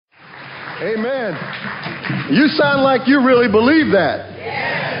Amen. You sound like you really believe that.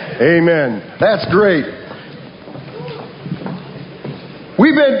 Yes. Amen. That's great.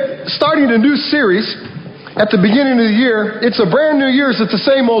 We've been starting a new series at the beginning of the year. It's a brand new year. It's the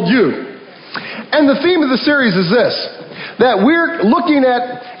same old you. And the theme of the series is this, that we're looking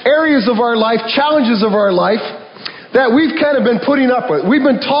at areas of our life, challenges of our life, that we've kind of been putting up with. We've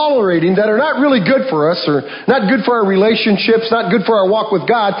been tolerating that are not really good for us, or not good for our relationships, not good for our walk with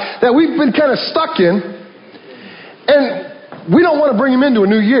God, that we've been kind of stuck in. And we don't want to bring them into a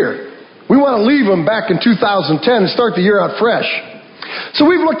new year. We want to leave them back in 2010 and start the year out fresh. So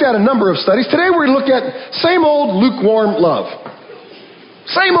we've looked at a number of studies. Today we're going to look at same old lukewarm love.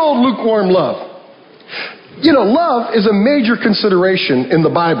 Same old lukewarm love. You know, love is a major consideration in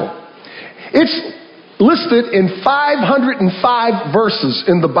the Bible. It's listed in 505 verses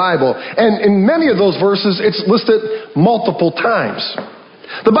in the Bible. And in many of those verses, it's listed multiple times.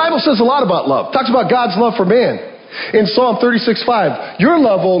 The Bible says a lot about love. It talks about God's love for man. In Psalm 36:5, your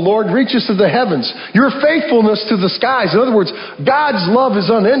love, O Lord, reaches to the heavens. Your faithfulness to the skies. In other words, God's love is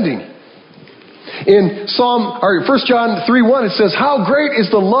unending. In 1 John 3:1, it says, how great is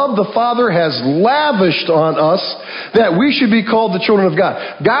the love the Father has lavished on us that we should be called the children of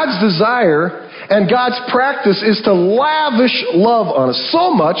God. God's desire and God's practice is to lavish love on us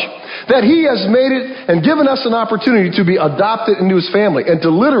so much that He has made it and given us an opportunity to be adopted into His family and to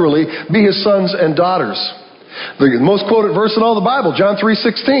literally be His sons and daughters. The most quoted verse in all the Bible, John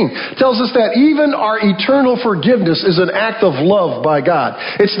 3:16, tells us that even our eternal forgiveness is an act of love by God.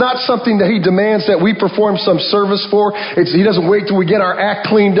 It's not something that He demands that we perform some service for. He doesn't wait till we get our act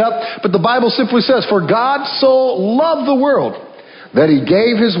cleaned up. But the Bible simply says, for God so loved the world that He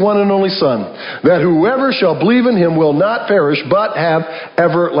gave His one and only Son, that whoever shall believe in Him will not perish, but have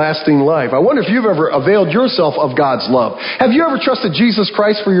everlasting life. I wonder if you've ever availed yourself of God's love. Have you ever trusted Jesus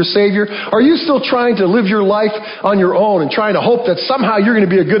Christ for your Savior? Are you still trying to live your life on your own and trying to hope that somehow you're going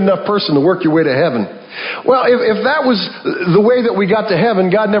to be a good enough person to work your way to heaven? Well, if that was the way that we got to heaven,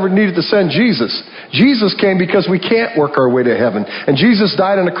 God never needed to send Jesus. Jesus came because we can't work our way to heaven. And Jesus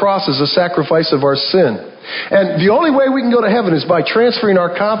died on the cross as a sacrifice of our sin. And the only way we can go to heaven is by transferring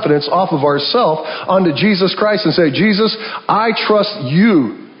our confidence off of ourselves onto Jesus Christ and say, Jesus, I trust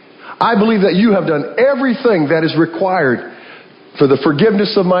you. I believe that you have done everything that is required for the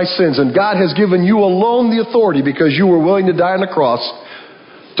forgiveness of my sins. And God has given you alone the authority because you were willing to die on the cross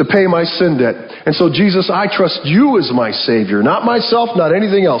to pay my sin debt. And so, Jesus, I trust you as my Savior. Not myself, not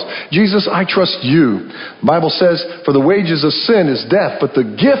anything else. Jesus, I trust you. The Bible says, for the wages of sin is death, but the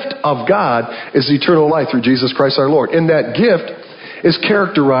gift of God is eternal life through Jesus Christ our Lord. And that gift is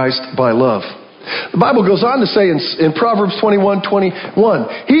characterized by love. The Bible goes on to say in Proverbs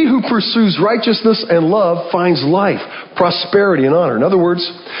 21:21, he who pursues righteousness and love finds life, prosperity, and honor. In other words,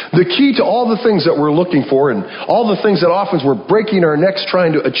 the key to all the things that we're looking for and all the things that often we're breaking our necks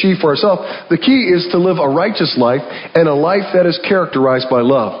trying to achieve for ourselves, the key is to live a righteous life and a life that is characterized by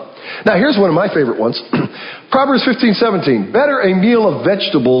love. Now, here's one of my favorite ones. Proverbs 15:17, better a meal of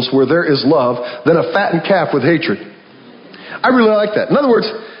vegetables where there is love than a fattened calf with hatred. I really like that. In other words,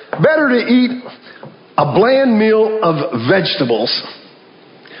 better to eat a bland meal of vegetables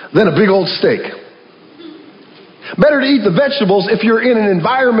than a big old steak. Better to eat the vegetables if you're in an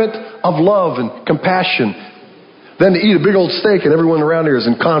environment of love and compassion than to eat a big old steak and everyone around here is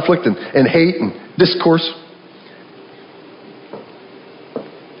in conflict and hate and discourse.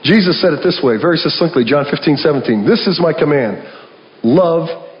 Jesus said it this way, very succinctly, John 15:17. This is my command. Love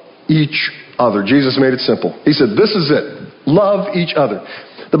each other. Jesus made it simple. He said, this is it. Love each other.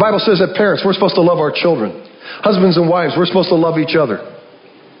 The Bible says that parents, we're supposed to love our children. Husbands and wives, we're supposed to love each other.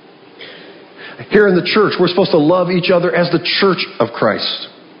 Here in the church, we're supposed to love each other as the church of Christ.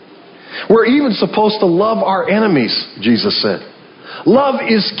 We're even supposed to love our enemies, Jesus said. Love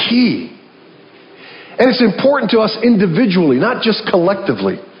is key. And it's important to us individually, not just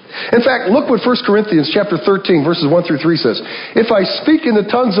collectively. In fact, look what 1 Corinthians chapter 13, verses 1 through 3 says. If I speak in the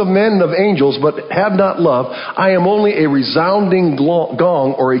tongues of men and of angels, but have not love, I am only a resounding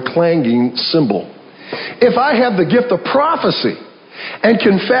gong or a clanging cymbal. If I have the gift of prophecy and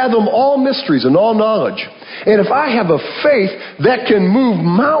can fathom all mysteries and all knowledge, and if I have a faith that can move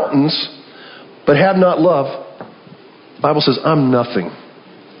mountains, but have not love, the Bible says, I'm nothing.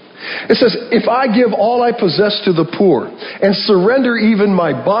 It says, if I give all I possess to the poor and surrender even my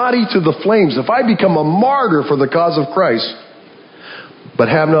body to the flames, if I become a martyr for the cause of Christ, but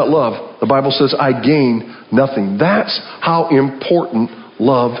have not love, the Bible says I gain nothing. That's how important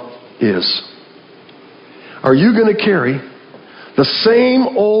love is. Are you going to carry the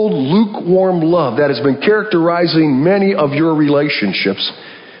same old lukewarm love that has been characterizing many of your relationships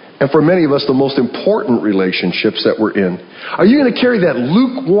and for many of us, the most important relationships that we're in? Are you going to carry that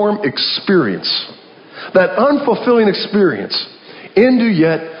lukewarm experience, that unfulfilling experience, into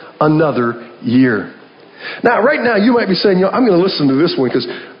yet another year? Now, right now, you might be saying, I'm going to listen to this one because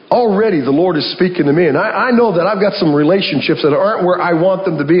already the Lord is speaking to me. And I know that I've got some relationships that aren't where I want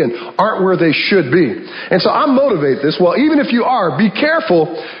them to be and aren't where they should be. And so I'm motivated this. Well, even if you are, be careful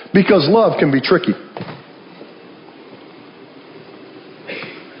because love can be tricky.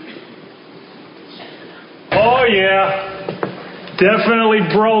 Oh, yeah. Definitely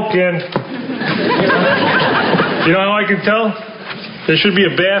broken. You know how I can tell? There should be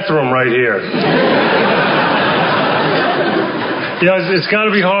a bathroom right here. You know, it's got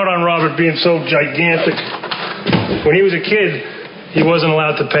to be hard on Robert being so gigantic. When he was a kid, he wasn't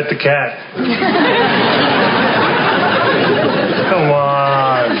allowed to pet the cat. Come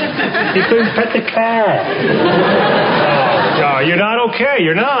on. He couldn't pet the cat. Oh, you're not okay.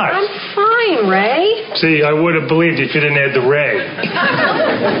 You're not. I'm fine, Ray. See, I would have believed you if you didn't add the Ray.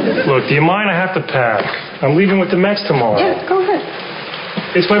 Look, do you mind? I have to pack. I'm leaving with the Mets tomorrow. Yeah, go ahead.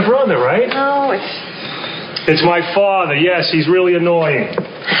 It's my brother, right? No, It's my father. Yes, he's really annoying.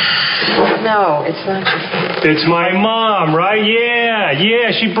 No, it's not. It's my mom, right?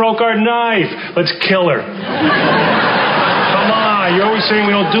 Yeah, she broke our knife. Let's kill her. Come on, you're always saying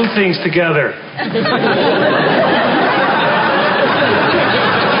we don't do things together.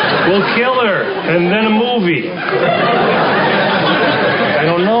 We'll kill her, and then a movie. I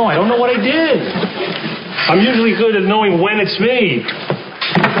don't know what I did. I'm usually good at knowing when it's me.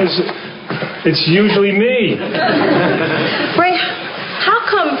 It's usually me. Ray, how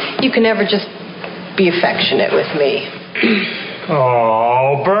come you can never just be affectionate with me?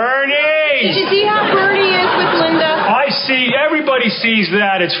 Oh, Bernie! Did you see how Bernie is with Linda? I see. Everybody sees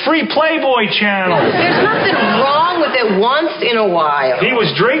that. It's free Playboy channel. There's nothing wrong with it once in a while. He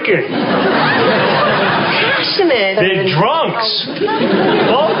was drinking. Passionate. They're drunks.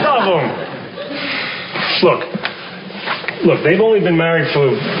 Both of them. Look, they've only been married for,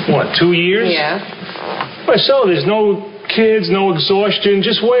 2 years? Yeah. Well, so there's no kids, no exhaustion.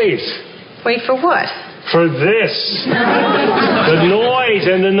 Just wait. Wait for what? For this. The noise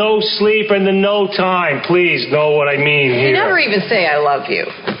and the no sleep and the no time. Please know what I mean here. You never even say I love you.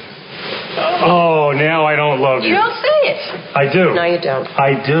 Oh, now I don't love you. You don't say it. I do. No, you don't.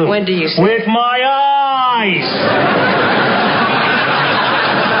 I do. When do you say With my eyes.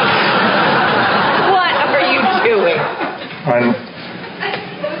 What are you doing? I'm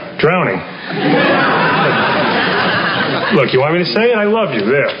drowning. Look, you want me to say it? I love you.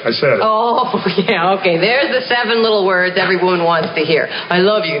 There, I said it. Oh, yeah, okay. There's the 7 little words every woman wants to hear. I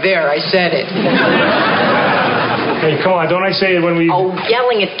love you. There, I said it. Hey, come on. Don't I say it when we... Oh,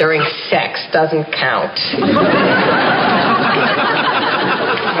 yelling it during sex doesn't count.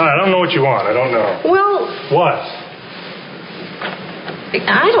 I don't know what you want. I don't know. Well... What?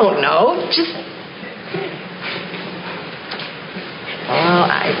 I don't know. Just...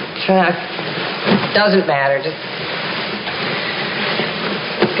 Well, doesn't matter. Just...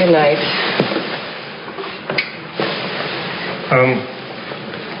 Good night.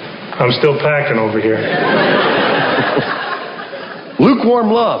 I'm still packing over here. Lukewarm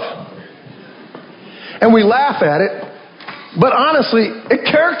love. And we laugh at it, but honestly, it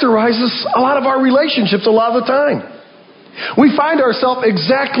characterizes a lot of our relationships a lot of the time. We find ourselves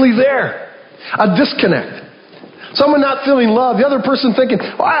exactly there. A disconnect. Someone not feeling love, the other person thinking,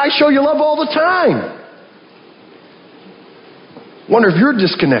 well, I show you love all the time. Wonder if you're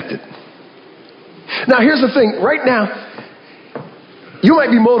disconnected. Now, here's the thing. Right now, you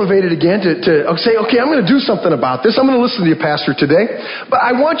might be motivated again to say, okay, I'm going to do something about this. I'm going to listen to you, Pastor, today. But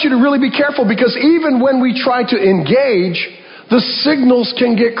I want you to really be careful because even when we try to engage, the signals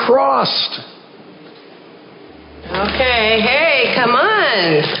can get crossed. Okay, hey, come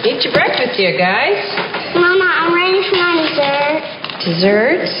on. Eat your breakfast here, guys. Mama, I'm ready for my dessert.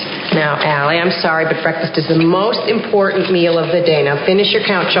 Dessert? Now, Allie, I'm sorry, but breakfast is the most important meal of the day. Now, finish your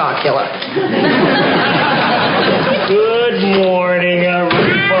Count Chocula. Good morning,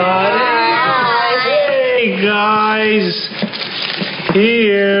 everybody. Hi. Hey, guys.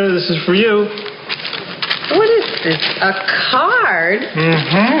 Here, this is for you. What is this? A card?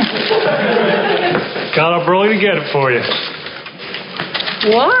 Mm-hmm. Got up early to get it for you.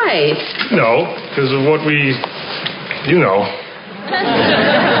 Why? No, because of what you know.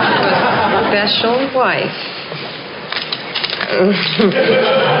 Special wife.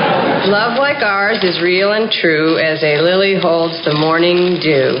 Love like ours is real and true as a lily holds the morning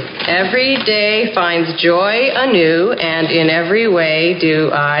dew. Every day finds joy anew, and in every way do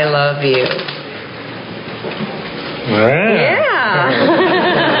I love you. Yeah. Yeah.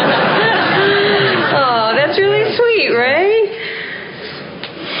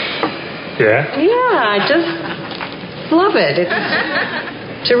 Yeah? Yeah, I just love it.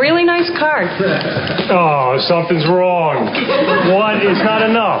 It's a really nice card. Oh, something's wrong. What? It's not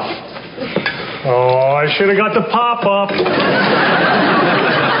enough. Oh, I should have got the pop-up.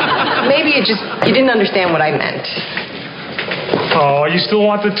 Maybe you didn't understand what I meant. Oh, you still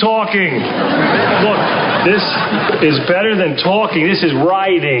want the talking. Look, this is better than talking. This is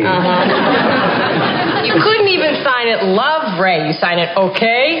writing. You couldn't even sign it Love Ray. You sign it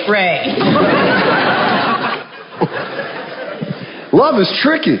Okay Ray. Love is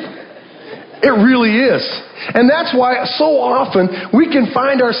tricky. It really is. And that's why so often we can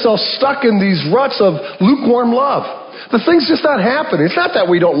find ourselves stuck in these ruts of lukewarm love. The thing's just not happening. It's not that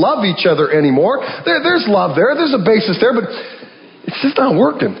we don't love each other anymore. There's love there. There's a basis there, but it's just not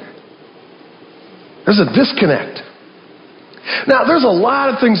working. There's a disconnect. Now, there's a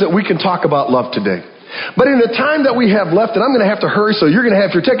lot of things that we can talk about love today. But in the time that we have left, and I'm going to have to hurry, so you're going to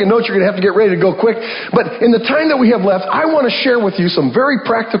have, if you're taking notes, you're going to have to get ready to go quick. But in the time that we have left, I want to share with you some very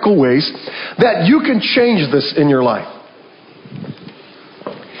practical ways that you can change this in your life.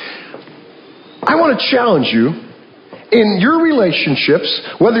 I want to challenge you in your relationships,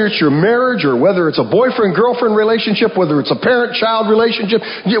 whether it's your marriage or whether it's a boyfriend-girlfriend relationship, whether it's a parent-child relationship,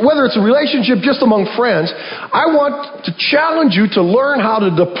 whether it's a relationship just among friends, I want to challenge you to learn how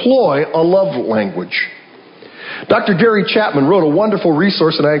to deploy a love language. Dr. Gary Chapman wrote a wonderful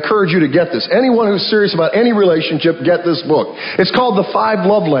resource, and I encourage you to get this. Anyone who's serious about any relationship, get this book. It's called The 5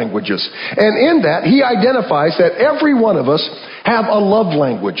 Love Languages. And in that, he identifies that every one of us have a love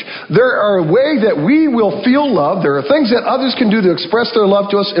language. There are a way that we will feel love. There are things that others can do to express their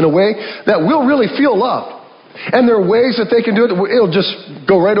love to us in a way that we'll really feel loved. And there are ways that they can do it. It'll just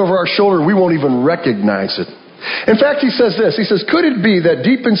go right over our shoulder. We won't even recognize it. In fact, he says this. He says, could it be that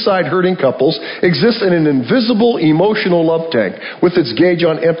deep inside hurting couples exist in an invisible emotional love tank with its gauge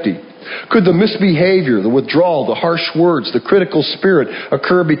on empty? Could the misbehavior, the withdrawal, the harsh words, the critical spirit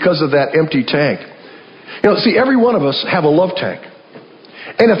occur because of that empty tank? You know, see, every one of us have a love tank.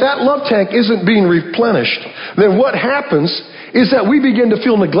 And if that love tank isn't being replenished, then what happens is that we begin to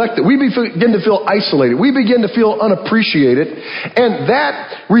feel neglected. We begin to feel isolated. We begin to feel unappreciated. And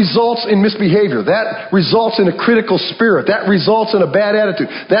that results in misbehavior. That results in a critical spirit. That results in a bad attitude.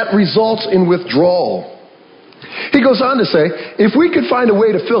 That results in withdrawal. He goes on to say, if we could find a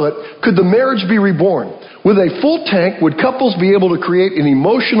way to fill it, could the marriage be reborn? With a full tank, would couples be able to create an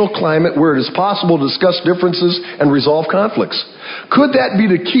emotional climate where it is possible to discuss differences and resolve conflicts? Could that be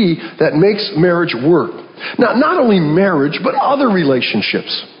the key that makes marriage work? Now, not only marriage, but other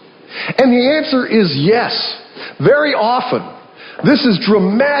relationships. And the answer is yes. Very often, this is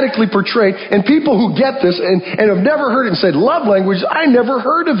dramatically portrayed, and people who get this and have never heard it and said, love language, I never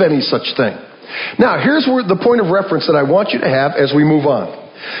heard of any such thing. Now, here's where the point of reference that I want you to have as we move on.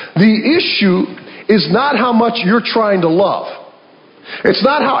 The issue is not how much you're trying to love. It's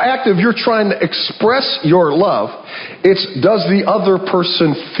not how active you're trying to express your love. It's, does the other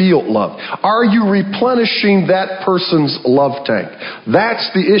person feel love? Are you replenishing that person's love tank? That's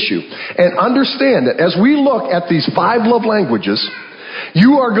the issue. And understand that as we look at these 5 love languages,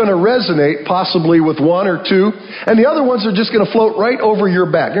 you are going to resonate possibly with 1 or 2, and the other ones are just going to float right over your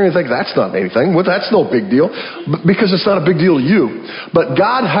back. You're going to think, that's not anything. Well, that's no big deal, because it's not a big deal to you. But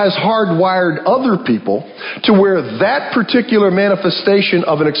God has hardwired other people to where that particular manifestation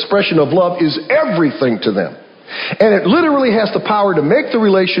of an expression of love is everything to them. And it literally has the power to make the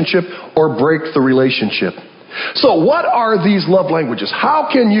relationship or break the relationship. So what are these love languages? How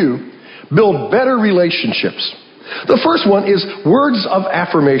can you build better relationships? The first one is words of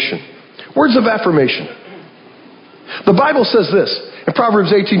affirmation. Words of affirmation. The Bible says this in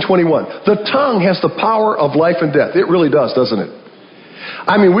Proverbs 18:21. The tongue has the power of life and death. It really does, doesn't it?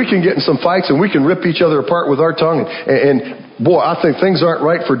 I mean, we can get in some fights and we can rip each other apart with our tongue. And boy, I think things aren't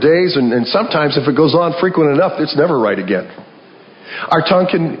right for days. And sometimes if it goes on frequent enough, it's never right again. Our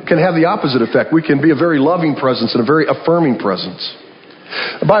tongue can have the opposite effect. We can be a very loving presence and a very affirming presence.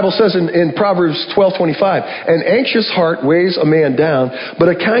 The Bible says in Proverbs 12:25, an anxious heart weighs a man down, but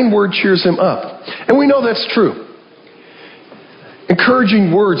a kind word cheers him up. And we know that's true.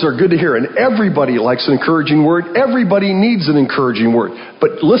 Encouraging words are good to hear, and everybody likes an encouraging word. Everybody needs an encouraging word.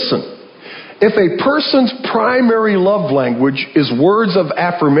 But listen, if a person's primary love language is words of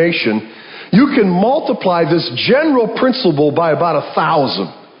affirmation, you can multiply this general principle by about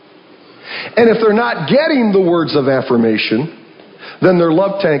 1,000. And if they're not getting the words of affirmation, then their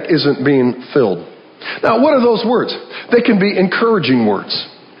love tank isn't being filled. Now, what are those words? They can be encouraging words.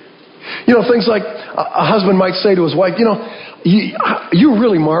 You know, things like a husband might say to his wife, you know, you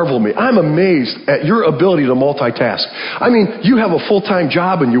really marvel me. I'm amazed at your ability to multitask. I mean, you have a full-time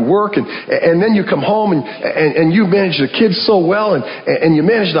job and you work and then you come home and you manage the kids so well and you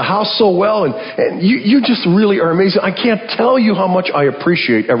manage the house so well and you just really are amazing. I can't tell you how much I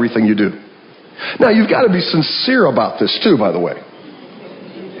appreciate everything you do. Now, you've got to be sincere about this too, by the way.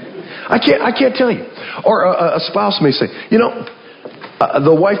 I can't tell you. Or a spouse may say, you know,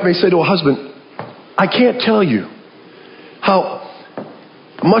 the wife may say to a husband, I can't tell you how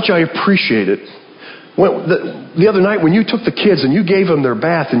much I appreciate it. The other night when you took the kids and you gave them their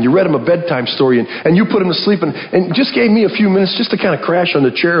bath and you read them a bedtime story and you put them to sleep and just gave me a few minutes just to kind of crash on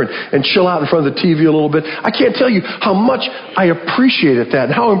the chair and chill out in front of the TV a little bit. I can't tell you how much I appreciated that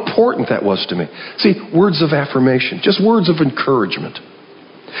and how important that was to me. See, words of affirmation, just words of encouragement.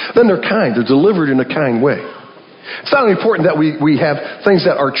 Then they're kind. They're delivered in a kind way. It's not only important that we have things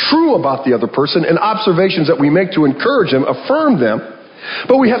that are true about the other person and observations that we make to encourage them, affirm them,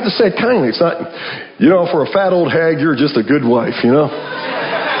 but we have to say it kindly. It's not, you know, for a fat old hag, you're just a good wife, you know.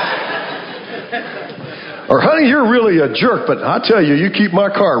 Or, honey, you're really a jerk, but I'll tell you, you keep my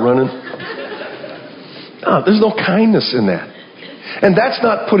car running. No, there's no kindness in that. And that's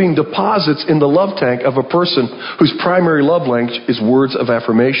not putting deposits in the love tank of a person whose primary love language is words of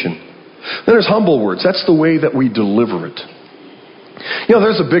affirmation. Then there's humble words. That's the way that we deliver it. You know,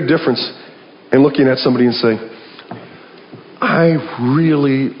 there's a big difference in looking at somebody and saying, I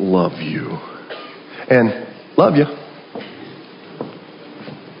really love you. And love you.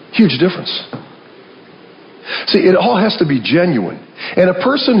 Huge difference. See, it all has to be genuine. And a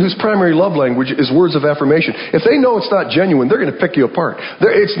person whose primary love language is words of affirmation, if they know it's not genuine, they're going to pick you apart.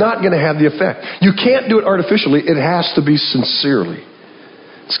 It's not going to have the effect. You can't do it artificially. It has to be sincerely.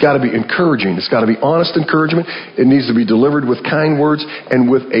 It's got to be encouraging. It's got to be honest encouragement. It needs to be delivered with kind words and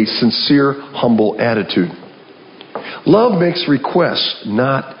with a sincere, humble attitude. Love makes requests,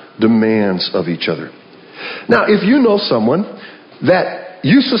 not demands of each other. Now, if you know someone that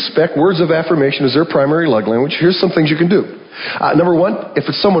you suspect words of affirmation is their primary love language, here's some things you can do. Number one, if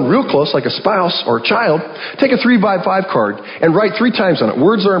it's someone real close, like a spouse or a child, take a 3x5 card and write 3 times on it.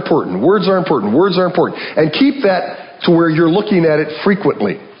 Words are important. Words are important. Words are important. And keep that to where you're looking at it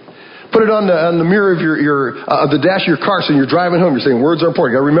frequently. Put it on the mirror of the dash of your car, so when you're driving home, you're saying, words are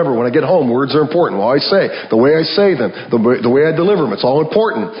important. You gotta remember, when I get home, words are important. What I say, the way I say them, the way I deliver them, it's all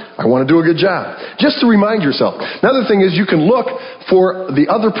important. I want to do a good job. Just to remind yourself. Another thing is you can look for the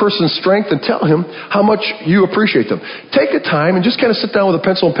other person's strength and tell him how much you appreciate them. Take a time and just kind of sit down with a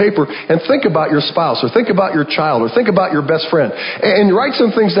pencil and paper and think about your spouse, or think about your child, or think about your best friend. And write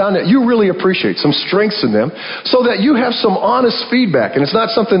some things down that you really appreciate, some strengths in them, so that you have some honest feedback. And it's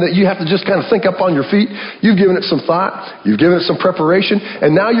not something that you have to just kind of think up on your feet. You've given it some thought. You've given it some preparation.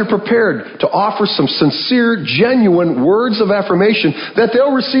 And now you're prepared to offer some sincere, genuine words of affirmation that they'll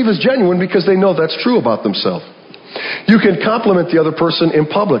receive as genuine because they know that's true about themselves. You can compliment the other person in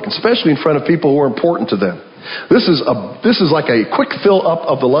public, especially in front of people who are important to them. This is like a quick fill up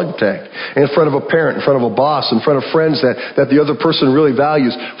of the love tank in front of a parent, in front of a boss, in front of friends that the other person really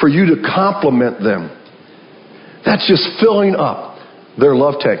values, for you to compliment them. That's just filling up their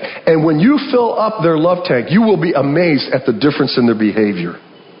love tank. And when you fill up their love tank, you will be amazed at the difference in their behavior.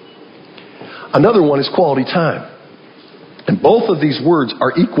 Another one is quality time. And both of these words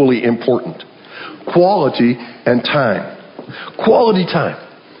are equally important. Quality and time. Quality time.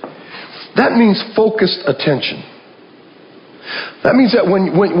 That means focused attention. That means that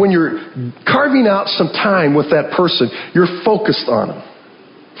when you're carving out some time with that person, you're focused on them.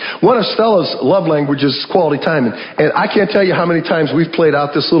 One of Stella's love languages is quality time. And I can't tell you how many times we've played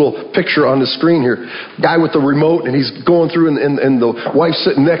out this little picture on the screen here. Guy with the remote, and he's going through, and the wife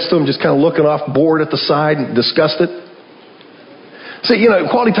sitting next to him just kind of looking off, bored at the side and disgusted. See,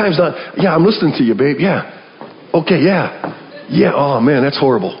 quality time's not, yeah, I'm listening to you, babe. Yeah. Okay, yeah. Yeah, oh, man, that's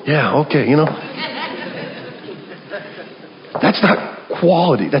horrible. Yeah, okay, That's not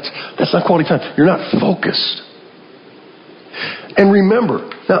quality. That's not quality time. You're not focused. And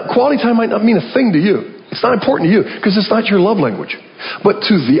remember, now, quality time might not mean a thing to you. It's not important to you because it's not your love language. But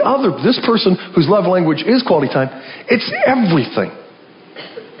to this person whose love language is quality time, it's everything.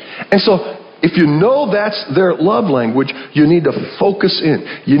 And so, if you know that's their love language, you need to focus in.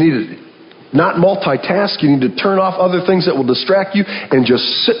 You need to not multitask. You need to turn off other things that will distract you and just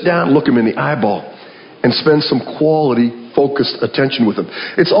sit down, look them in the eyeball, and spend some quality, focused attention with them.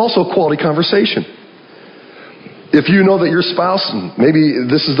 It's also quality conversation. If you know that your spouse, and maybe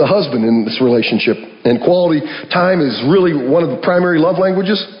this is the husband in this relationship, and quality time is really one of the primary love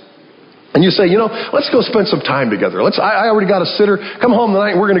languages, And you say, let's go spend some time together. I already got a sitter. Come home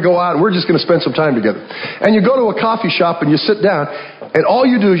tonight and we're going to go out and we're just going to spend some time together. And you go to a coffee shop and you sit down and all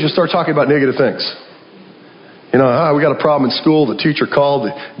you do is you start talking about negative things. We got a problem in school. The teacher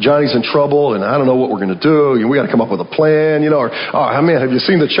called. Johnny's in trouble and I don't know what we're going to do. We got to come up with a plan, or, oh man, have you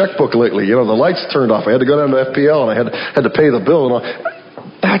seen the checkbook lately? The lights turned off. I had to go down to FPL and I had to pay the bill and all.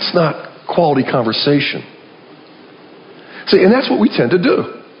 That's not quality conversation. See, and that's what we tend to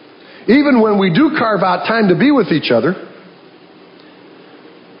do. Even when we do carve out time to be with each other,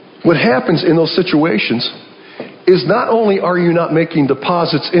 what happens in those situations is not only are you not making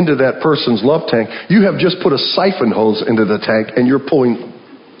deposits into that person's love tank, you have just put a siphon hose into the tank and you're pulling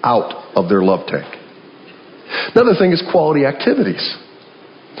out of their love tank. Another thing is quality activities.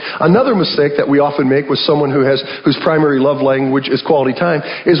 Another mistake that we often make with someone whose primary love language is quality time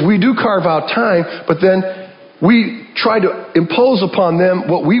is we do carve out time, but then we try to impose upon them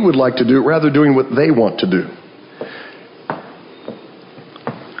what we would like to do rather doing what they want to do.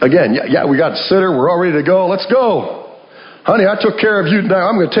 Again, we got a sitter. We're all ready to go. Let's go. Honey, I took care of you. Now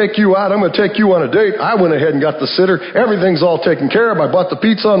I'm going to take you out. I'm going to take you on a date. I went ahead and got the sitter. Everything's all taken care of. I bought the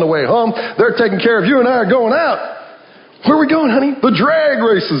pizza on the way home. They're taking care of you and I are going out. Where are we going, honey? The drag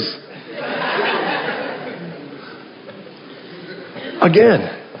races.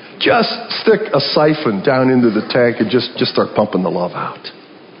 Again. Just stick a siphon down into the tank and just start pumping the love out.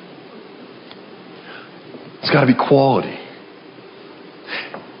 It's got to be quality.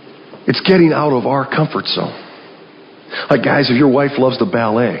 It's getting out of our comfort zone. Like, guys, if your wife loves the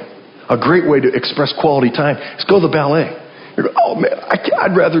ballet, a great way to express quality time is go to the ballet. You go, oh man,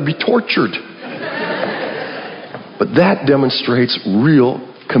 I'd rather be tortured. But that demonstrates real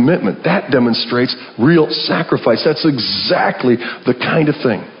commitment. That demonstrates real sacrifice. That's exactly the kind of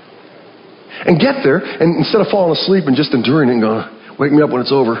thing. And get there, and instead of falling asleep and just enduring it and going, wake me up when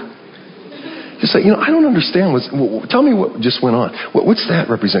it's over, just say, I don't understand. Tell me what just went on. What's that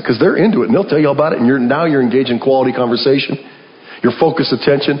represent? Because they're into it, and they'll tell you all about it, and now you're engaged in quality conversation. Your focused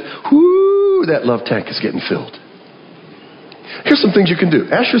attention, that love tank is getting filled. Here's some things you can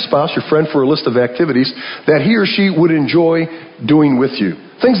do. Ask your spouse, your friend, for a list of activities that he or she would enjoy doing with you.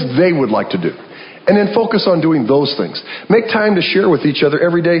 Things they would like to do. And then focus on doing those things. Make time to share with each other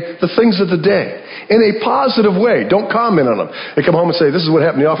every day the things of the day in a positive way. Don't comment on them. They come home and say, this is what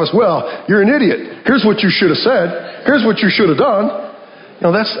happened in the office. Well, you're an idiot. Here's what you should have said. Here's what you should have done.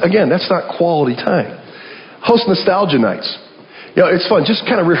 That's not quality time. Host nostalgia nights. It's fun. Just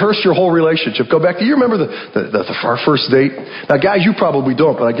kind of rehearse your whole relationship. Go back to, you remember our first date? Now, guys, you probably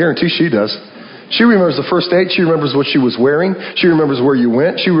don't, but I guarantee she does. She remembers the first date. She remembers what she was wearing. She remembers where you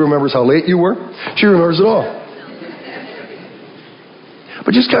went. She remembers how late you were. She remembers it all.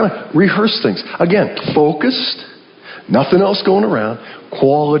 But just kind of rehearse things. Again, focused, nothing else going around,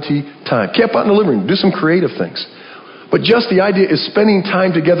 quality time. Camp out in the living room. Do some creative things. But just the idea is spending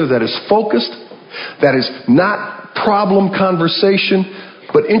time together that is focused, that is not problem conversation,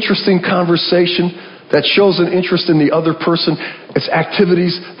 but interesting conversation that shows an interest in the other person. It's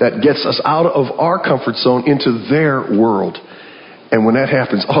activities that gets us out of our comfort zone into their world. And when that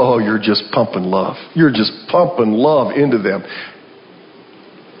happens, you're just pumping love. You're just pumping love into them.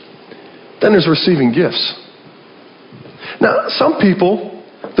 Then there's receiving gifts. Now, some people,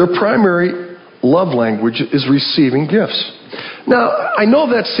 their primary love language is receiving gifts. Now, I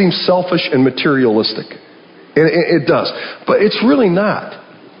know that seems selfish and materialistic. It does. But it's really not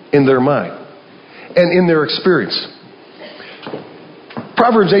in their mind and in their experience.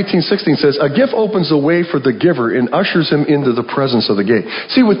 Proverbs 18:16 says, a gift opens the way for the giver and ushers him into the presence of the gate.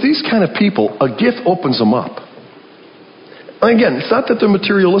 See, with these kind of people, a gift opens them up. And again, it's not that they're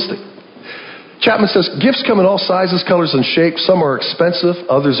materialistic. Chapman says, gifts come in all sizes, colors, and shapes. Some are expensive,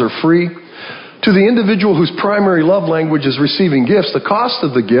 others are free. To the individual whose primary love language is receiving gifts, the cost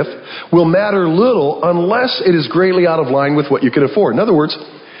of the gift will matter little unless it is greatly out of line with what you can afford. In other words,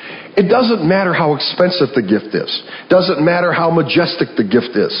 it doesn't matter how expensive the gift is. It doesn't matter how majestic the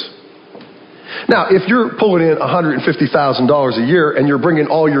gift is. Now, if you're pulling in $150,000 a year and you're bringing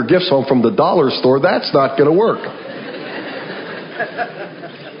all your gifts home from the dollar store, that's not going to work.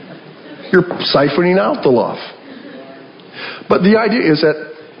 You're siphoning out the love. But the idea is that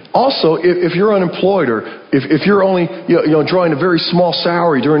also, if you're unemployed or if you're only drawing a very small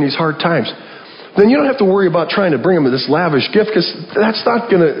salary during these hard times, then you don't have to worry about trying to bring them this lavish gift because that's not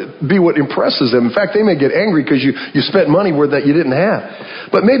going to be what impresses them. In fact, they may get angry because you spent money where that you didn't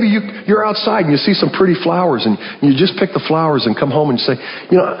have. But maybe you're outside and you see some pretty flowers and you just pick the flowers and come home and say,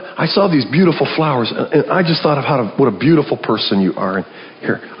 I saw these beautiful flowers and I just thought of what a beautiful person you are. And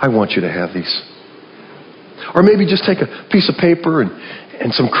here, I want you to have these. Or maybe just take a piece of paper and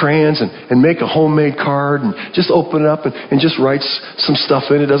and some crayons and make a homemade card and just open it up and just write some stuff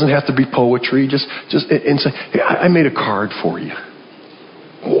in it. It doesn't have to be poetry. Just and say, hey, I made a card for you.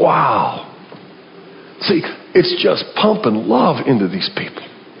 Wow. See, it's just pumping love into these people.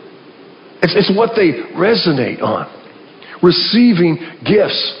 It's what they resonate on. Receiving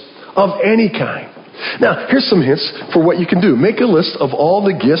gifts of any kind. Now, here's some hints for what you can do. Make a list of all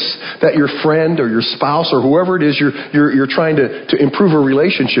the gifts that your friend or your spouse or whoever it is you're trying to improve a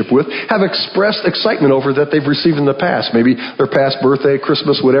relationship with have expressed excitement over that they've received in the past. Maybe their past birthday,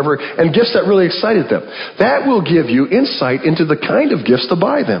 Christmas, whatever, and gifts that really excited them. That will give you insight into the kind of gifts to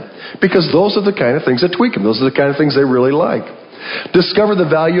buy them, because those are the kind of things that tweak them. Those are the kind of things they really like. Discover the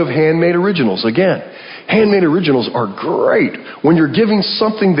value of handmade originals. Again, handmade originals are great when you're giving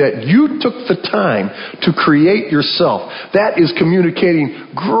something that you took the time to create yourself. That is communicating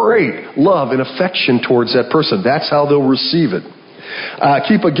great love and affection towards that person. That's how they'll receive it.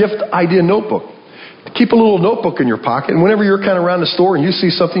 Keep a gift idea notebook. Keep a little notebook in your pocket, and whenever you're kind of around the store and you see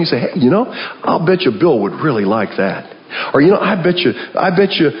something, you say, hey, I'll bet you Bill would really like that. Or, I bet you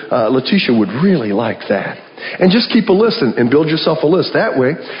Letitia would really like that. And just keep a list and build yourself a list. That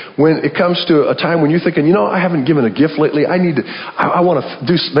way, when it comes to a time when you're thinking, I haven't given a gift lately, I want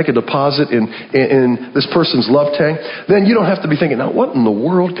to make a deposit in this person's love tank, then you don't have to be thinking, now what in the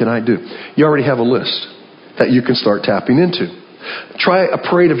world can I do? You already have a list that you can start tapping into. Try a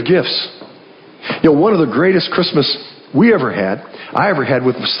parade of gifts. One of the greatest Christmas I ever had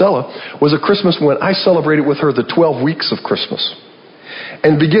with Stella was a Christmas when I celebrated with her the 12 weeks of Christmas.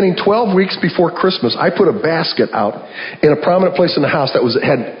 And beginning 12 weeks before Christmas, I put a basket out in a prominent place in the house that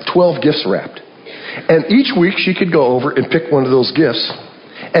had 12 gifts wrapped. And each week she could go over and pick one of those gifts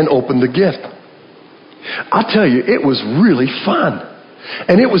and open the gift. I'll tell you, it was really fun.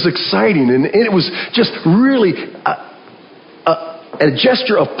 And it was exciting. And it was just really a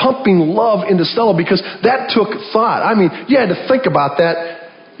gesture of pumping love into Stella, because that took thought. I mean, you had to think about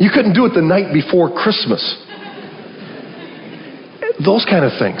that. You couldn't do it the night before Christmas. Those kind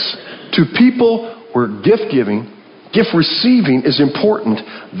of things. To people where gift giving, gift receiving is important,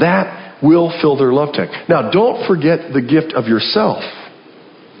 that will fill their love tank. Now, don't forget the gift of yourself.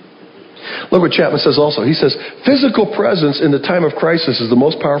 Look what Chapman says also. He says, physical presence in the time of crisis is the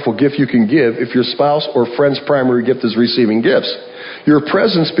most powerful gift you can give if your spouse or friend's primary gift is receiving gifts. Your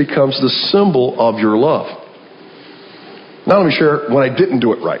presence becomes the symbol of your love. Now let me share when I didn't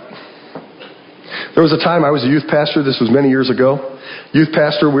do it right. There was a time I was a youth pastor. This was many years ago. Youth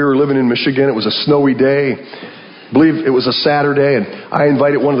pastor, we were living in Michigan. It was a snowy day. I believe it was a Saturday, and I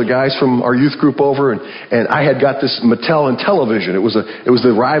invited one of the guys from our youth group over, and I had got this Mattel and television. It was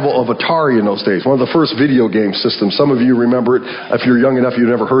the rival of Atari in those days, one of the first video game systems. Some of you remember it. If you're young enough,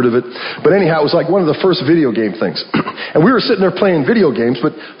 you've never heard of it. But anyhow, it was like one of the first video game things. And we were sitting there playing video games,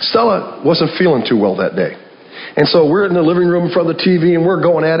 but Stella wasn't feeling too well that day. And so we're in the living room in front of the TV, and we're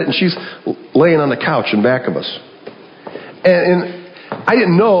going at it, and she's laying on the couch in back of us. And I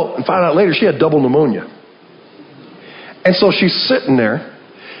didn't know, and found out later, she had double pneumonia. And so she's sitting there,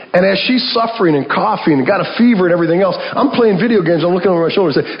 and as she's suffering and coughing and got a fever and everything else, I'm playing video games. I'm looking over my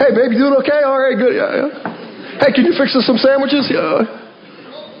shoulder and say, hey, baby, doing okay? All right, good. Yeah. Hey, can you fix us some sandwiches? Yeah.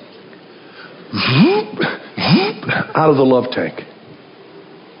 Out of the love tank.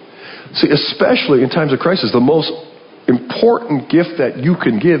 See, especially in times of crisis, the most important gift that you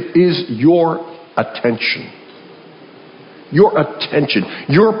can give is your attention. Your attention.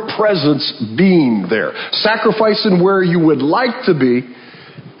 Your presence being there. Sacrificing where you would like to be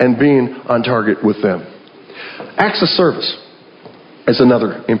and being on target with them. Acts of service is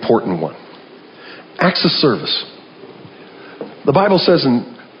another important one. Acts of service. The Bible says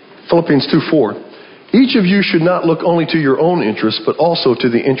in Philippians 2:4, each of you should not look only to your own interests, but also to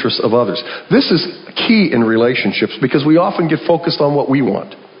the interests of others. This is key in relationships because we often get focused on what we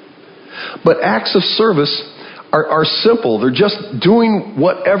want. But acts of service are simple. They're just doing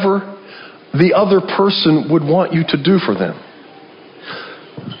whatever the other person would want you to do for them.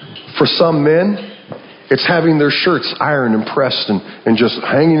 For some men, it's having their shirts ironed and pressed and just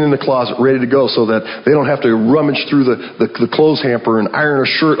hanging in the closet ready to go so that they don't have to rummage through the clothes hamper and iron a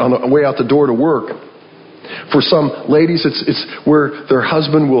shirt on the way out the door to work. For some ladies, it's where their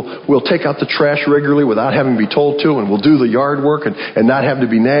husband will take out the trash regularly without having to be told to, and will do the yard work and not have to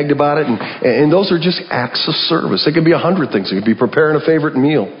be nagged about it. And those are just acts of service. It can be 100 things. It can be preparing a favorite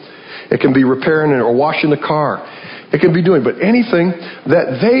meal. It can be repairing or washing the car. It can be doing, but anything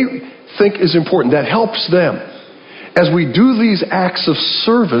that they think is important, that helps them. As we do these acts of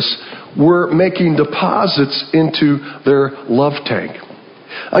service, we're making deposits into their love tank.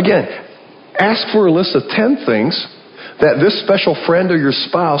 Again, ask for a list of 10 things that this special friend or your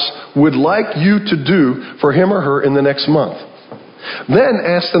spouse would like you to do for him or her in the next month. Then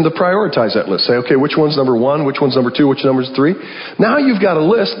ask them to prioritize that list. Say, okay, which one's number 1? Which one's number 2? Which number's 3? Now you've got a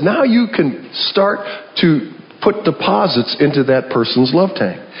list. Now you can start to put deposits into that person's love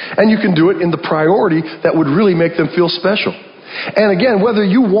tank. And you can do it in the priority that would really make them feel special. And again, whether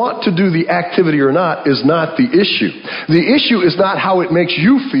you want to do the activity or not is not the issue. The issue is not how it makes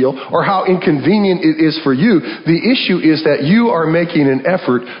you feel or how inconvenient it is for you. The issue is that you are making an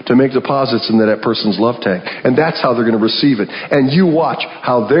effort to make deposits into that person's love tank. And that's how they're going to receive it. And you watch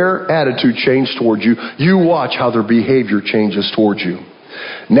how their attitude changes towards you. You watch how their behavior changes towards you.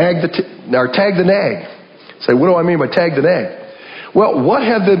 Tag the nag. Say, what do I mean by tag the nag? Well, what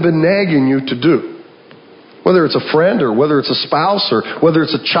have they been nagging you to do? Whether it's a friend or whether it's a spouse or whether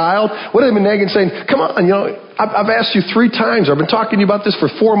it's a child, what have they been nagging, saying, come on, I've asked you 3 times. I've been talking to you about this for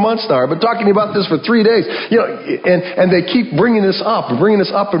 4 months now. I've been talking to you about this for 3 days. And they keep bringing this up and bringing this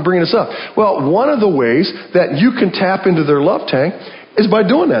up and bringing this up. Well, one of the ways that you can tap into their love tank is by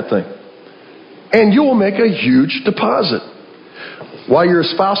doing that thing. And you will make a huge deposit. While your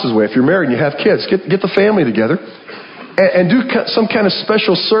spouse is away, if you're married and you have kids, get the family together. And do some kind of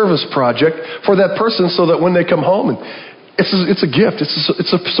special service project for that person so that when they come home, and it's a gift.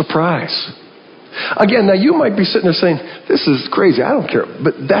 It's a surprise. Again, now you might be sitting there saying, this is crazy. I don't care.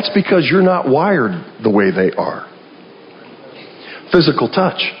 But that's because you're not wired the way they are. Physical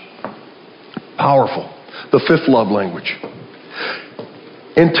touch. Powerful. The 5th love language.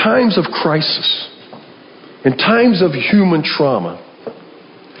 In times of crisis, in times of human trauma,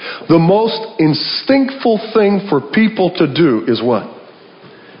 the most instinctful thing for people to do is what?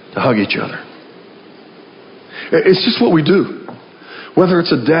 To hug each other. It's just what we do. Whether it's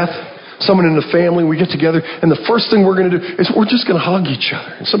a death, someone in the family, we get together, and the first thing we're going to do is we're just going to hug each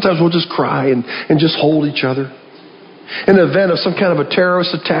other. And sometimes we'll just cry and just hold each other. In the event of some kind of a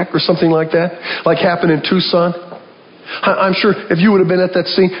terrorist attack or something like that, like happened in Tucson, I'm sure if you would have been at that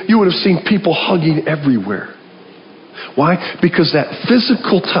scene, you would have seen people hugging everywhere. Why? Because that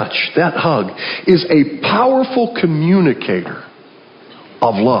physical touch, that hug, is a powerful communicator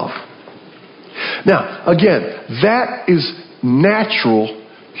of love. Now, again, that is natural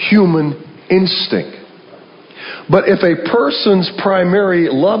human instinct. But if a person's primary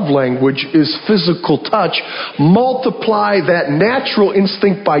love language is physical touch, multiply that natural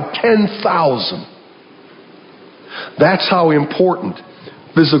instinct by 10,000. That's how important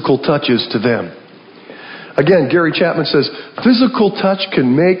physical touch is to them. Again, Gary Chapman says, physical touch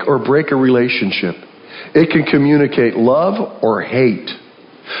can make or break a relationship. It can communicate love or hate.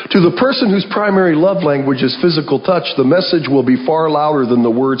 To the person whose primary love language is physical touch, the message will be far louder than the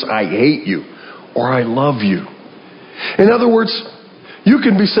words, I hate you, or I love you. In other words, you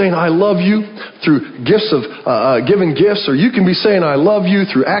can be saying, I love you through gifts of giving gifts, or you can be saying, I love you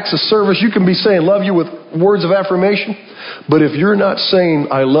through acts of service. You can be saying, love you with words of affirmation. But if you're not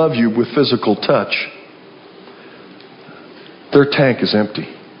saying, I love you with physical touch, their tank is empty.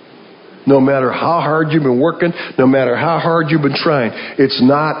 No matter how hard you've been working, no matter how hard you've been trying, it's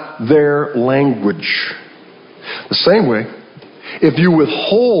not their language. The same way, if you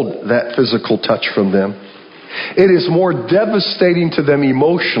withhold that physical touch from them, it is more devastating to them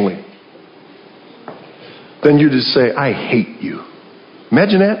emotionally than you just say, I hate you.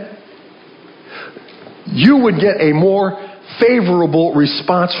 Imagine that. You would get a more favorable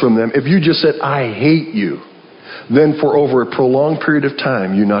response from them if you just said, I hate you, than for over a prolonged period of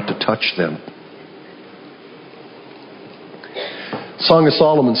time you not to touch them. Song of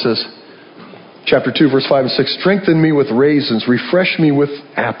Solomon says, chapter 2, verse 5 and 6, strengthen me with raisins, refresh me with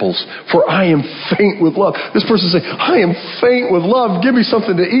apples, for I am faint with love. This person is saying, I am faint with love. Give me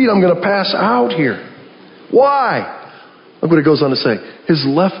something to eat. I'm going to pass out here. Why? Look what it goes on to say. His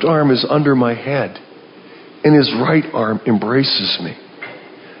left arm is under my head, and his right arm embraces me.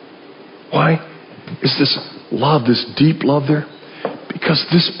 Why is this love, this deep love there? Because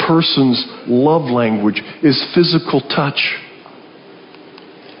this person's love language is physical touch.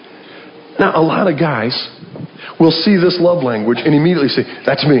 Now, a lot of guys will see this love language and immediately say,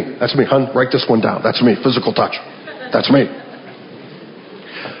 that's me, hon, write this one down. That's me, physical touch. That's me.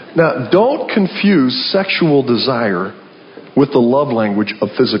 Now, don't confuse sexual desire with the love language of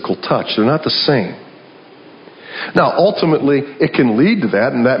physical touch. They're not the same. Now, ultimately, it can lead to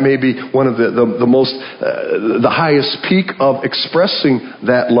that, and that may be one of the highest peak of expressing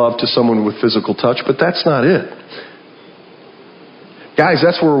that love to someone with physical touch, but that's not it. Guys,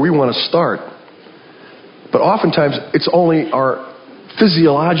 that's where we want to start. But oftentimes, it's only our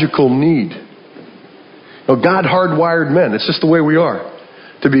physiological need. God hardwired men. It's just the way we are.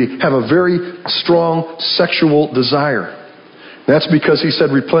 To have a very strong sexual desire. That's because he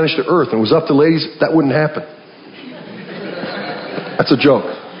said replenish the earth, and it was up to ladies, that wouldn't happen. That's a joke.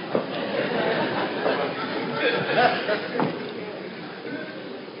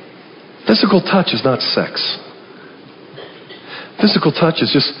 Physical touch is not sex. Physical touch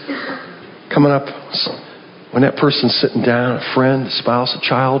is just coming up when that person's sitting down, a friend, a spouse, a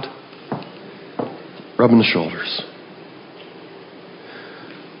child, rubbing the shoulders,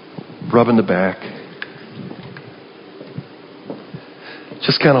 rubbing the back,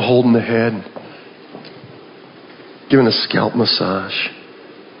 just kind of holding the head, giving a scalp massage,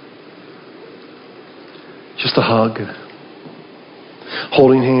 just a hug,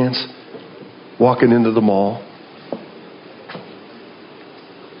 holding hands, walking into the mall,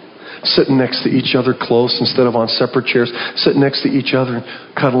 sitting next to each other close instead of on separate chairs, sitting next to each other and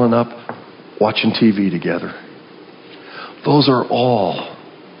cuddling up, watching TV together. Those are all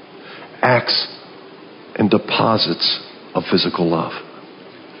acts and deposits of physical love.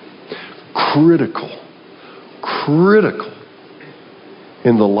 Critical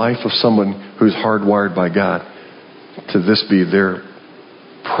in the life of someone who's hardwired by God to this be their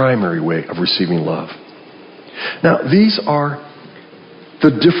primary way of receiving love. Now, these are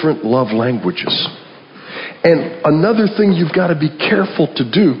the different love languages. And another thing you've got to be careful to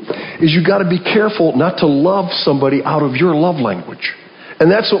do is you've got to be careful not to love somebody out of your love language.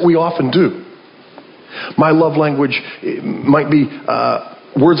 And that's what we often do. My love language might be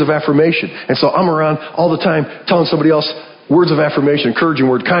words of affirmation. And so I'm around all the time telling somebody else words of affirmation, encouraging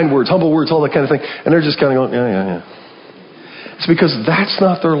words, kind words, humble words, all that kind of thing. And they're just kind of going, yeah. It's because that's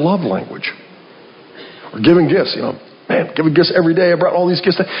not their love language. Or giving gifts, man, giving gifts every day. I brought all these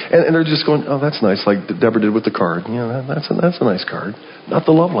gifts. And they're just going, oh, that's nice, like Deborah did with the card. That's a nice card. Not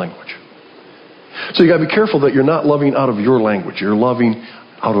the love language. So you got to be careful that you're not loving out of your language. You're loving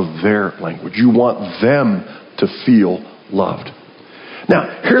out of their language. You want them to feel loved. Now,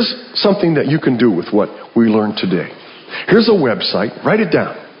 here's something that you can do with what we learned today. Here's a website. Write it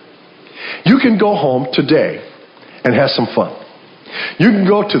down. You can go home today and have some fun. You can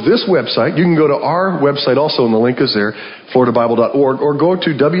go to this website. You can go to our website also, and the link is there, floridabible.org, or go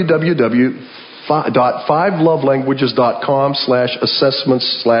to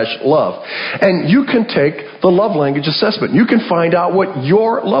www.5lovelanguages.com/assessments/love. And you can take the love language assessment. You can find out what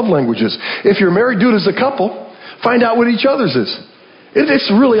your love language is. If you're married, do it as a couple. Find out what each other's is.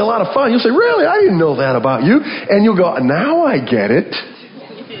 It's really a lot of fun. You'll say, really? I didn't know that about you. And you'll go, now I get it.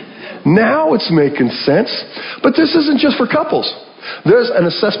 Now it's making sense. But this isn't just for couples. There's an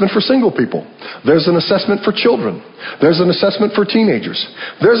assessment for single people. There's an assessment for children. There's an assessment for teenagers.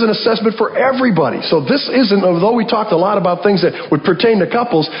 There's an assessment for everybody. So this isn't, although we talked a lot about things that would pertain to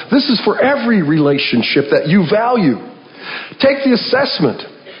couples, this is for every relationship that you value. Take the assessment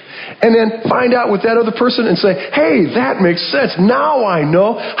and then find out with that other person and say, hey, that makes sense. Now I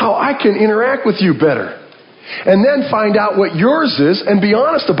know how I can interact with you better. And then find out what yours is and be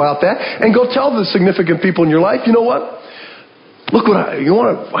honest about that and go tell the significant people in your life, you know what? Look what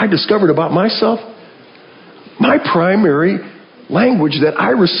I discovered about myself. My primary language that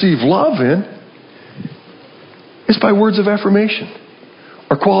I receive love in is by words of affirmation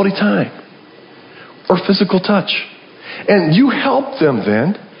or quality time or physical touch. And you help them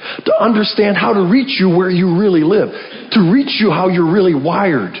then to understand how to reach you where you really live, to reach you how you're really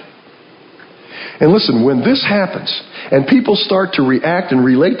wired. And listen, when this happens and people start to react and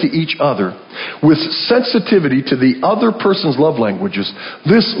relate to each other with sensitivity to the other person's love languages,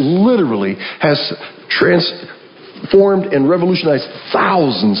 this literally has transformed and revolutionized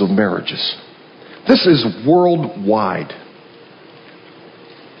thousands of marriages. This is worldwide.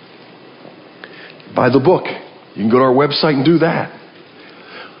 Buy the book. You can go to our website and do that.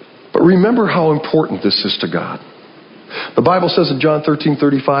 But remember how important this is to God. The Bible says in John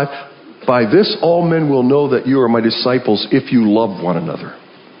 13:35, by this all men will know that you are my disciples if you love one another.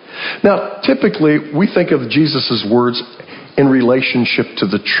 Now, typically, we think of Jesus' words in relationship to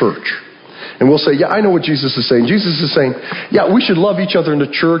the church. And we'll say, yeah, I know what Jesus is saying. Jesus is saying, yeah, we should love each other in the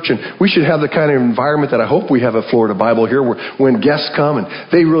church, and we should have the kind of environment that I hope we have at Florida Bible here, where when guests come and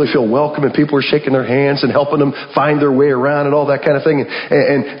they really feel welcome and people are shaking their hands and helping them find their way around and all that kind of thing.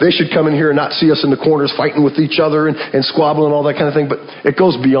 And they should come in here and not see us in the corners fighting with each other and squabbling and all that kind of thing. But it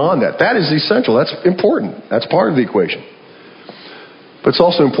goes beyond that. That is essential. That's important. That's part of the equation. But it's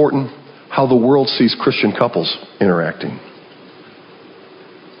also important how the world sees Christian couples interacting.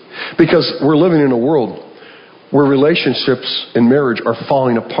 Because we're living in a world where relationships in marriage are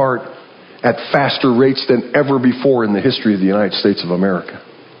falling apart at faster rates than ever before in the history of the United States of America.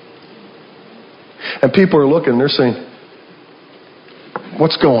 And people are looking and they're saying,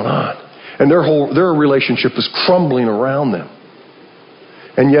 what's going on? And their relationship is crumbling around them.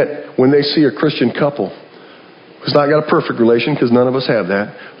 And yet, when they see a Christian couple who's not got a perfect relation, because none of us have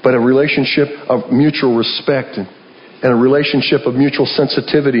that, but a relationship of mutual respect and a relationship of mutual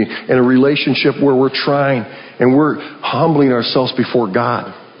sensitivity and a relationship where we're trying and we're humbling ourselves before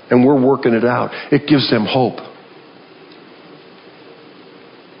God and we're working it out, it gives them hope.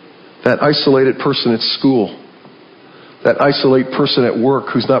 That isolated person at school, that isolated person at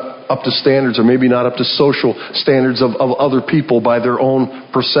work who's not up to standards or maybe not up to social standards of other people by their own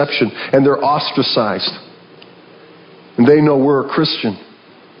perception, and they're ostracized. And they know we're a Christian.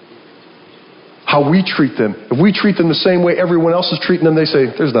 How we treat them. If we treat them the same way everyone else is treating them, they say,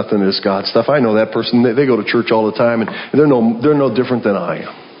 there's nothing to this God stuff. I know that person. They go to church all the time, and they're no different than I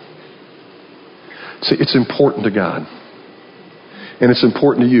am. See, it's important to God. And it's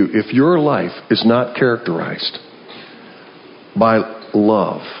important to you. If your life is not characterized by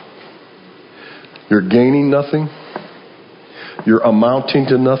love, you're gaining nothing, you're amounting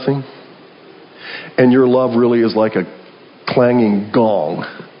to nothing, and your love really is like a clanging gong,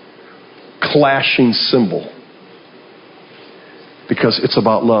 clashing cymbal. Because it's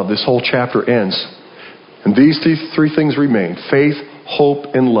about love. This whole chapter ends. And these three things remain: faith,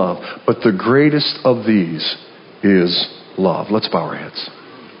 hope, and love. But the greatest of these is love. Let's bow our heads.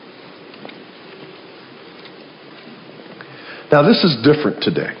 Now, this is different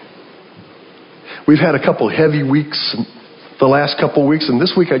today. We've had a couple heavy weeks the last couple weeks, and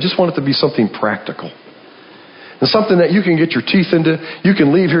this week I just want it to be something practical. And something that you can get your teeth into, you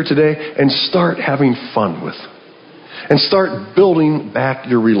can leave here today and start having fun with. And start building back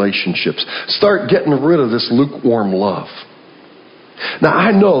your relationships. Start getting rid of this lukewarm love. Now,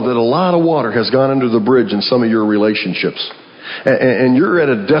 I know that a lot of water has gone under the bridge in some of your relationships. And you're at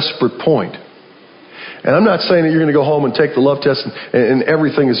a desperate point. And I'm not saying that you're going to go home and take the love test and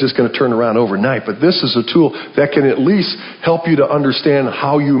everything is just going to turn around overnight. But this is a tool that can at least help you to understand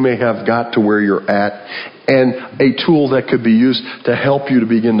how you may have got to where you're at. And a tool that could be used to help you to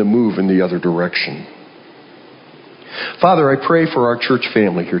begin to move in the other direction. Father, I pray for our church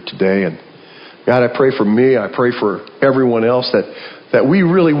family here today. And God, I pray for me. I pray for everyone else that we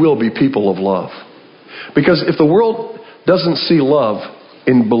really will be people of love. Because if the world doesn't see love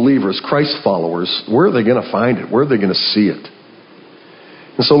in believers, Christ followers, where are they going to find it? Where are they going to see it?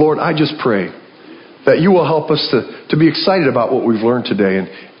 And so, Lord, I just pray that you will help us to be excited about what we've learned today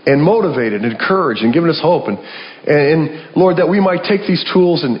and motivated and encouraged and given us hope. And Lord, that we might take these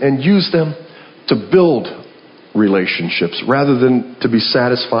tools and use them to build relationships rather than to be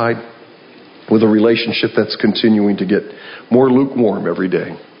satisfied with a relationship that's continuing to get more lukewarm every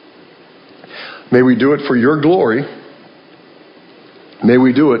day. May we do it for your glory. May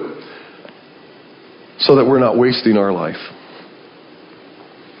we do it so that we're not wasting our life.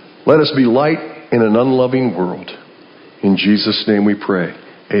 Let us be light in an unloving world. In Jesus' name we pray.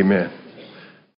 Amen.